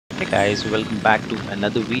Guys, welcome back to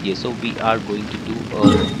another video. So we are going to do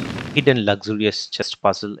a hidden luxurious chest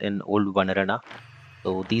puzzle in old Vanarana.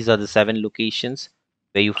 So these are the 7 locations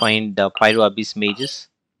where you find the Pyro Abyss mages.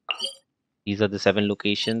 These are the 7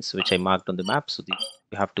 locations which I marked on the map. So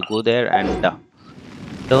you have to go there and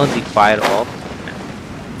turn the fire off.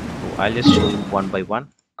 So I'll just show you one by one.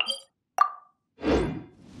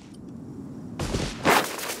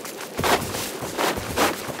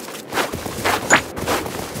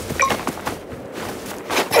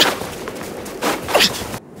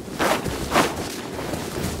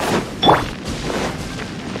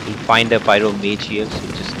 Find a Pyro Mage here, so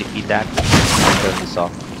just defeat that and turn this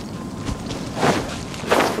off.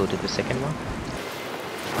 Let's go to the second one.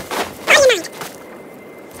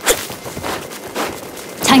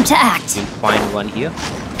 Time to act. You'll find one here,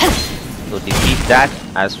 so defeat that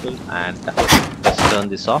as well and let's turn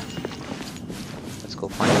this off. Let's go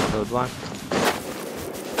find the third one.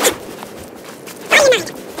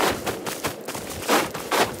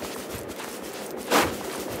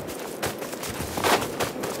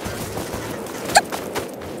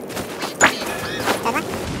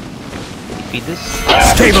 Defeat this.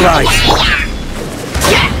 Stabilize!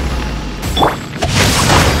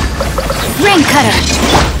 Rain cutter!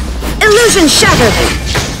 Illusion shattered!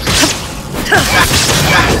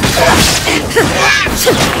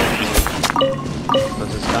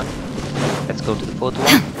 This is done. Let's go to the fourth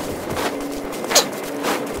one.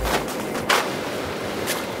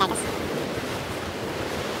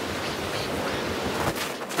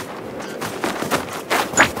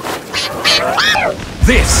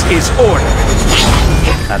 This is order!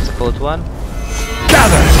 That's the fourth one.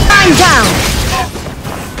 Gather! I'm down!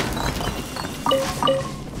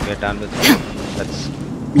 We're done with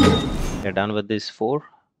we're done with these 4.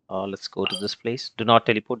 Let's go to this place. Do not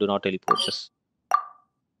teleport, just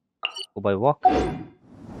go by walk.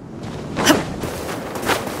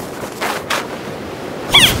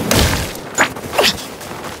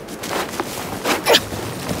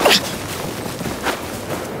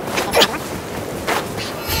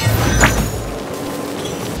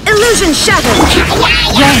 Illusion shattered!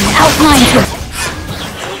 Rain outlined her.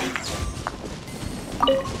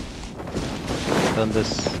 Turn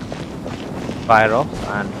this fire off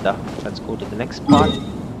and let's go to the next part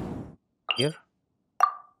here.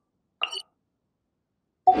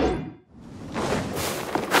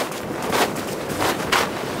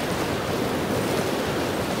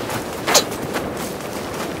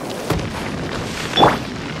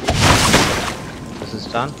 This is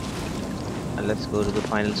done and let's go to the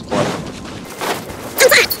final spot.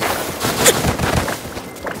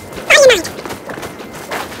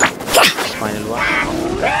 Final one.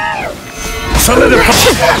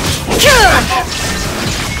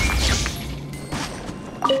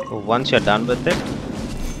 So once you're done with it,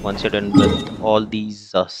 once you're done with all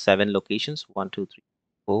these 7 locations, 1, 2, 3,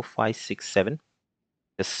 4, 5, 6, 7,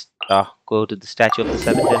 just go to the statue of the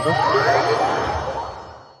 7th General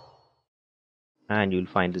and you'll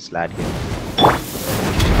find this lad here.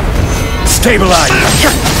 Stabilize!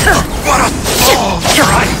 What a fall!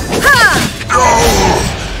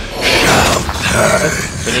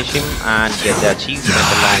 Finish him and get the achievement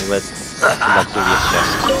along with luxurious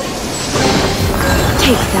chest.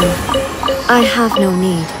 Take them. I have no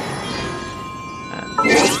need.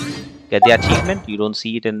 And get the achievement. You don't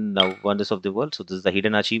see it in Wonders of the World, so this is the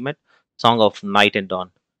hidden achievement. Song of Night and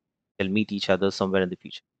Dawn. They'll meet each other somewhere in the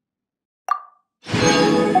future.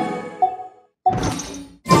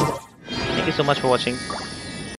 Thank you so much for watching.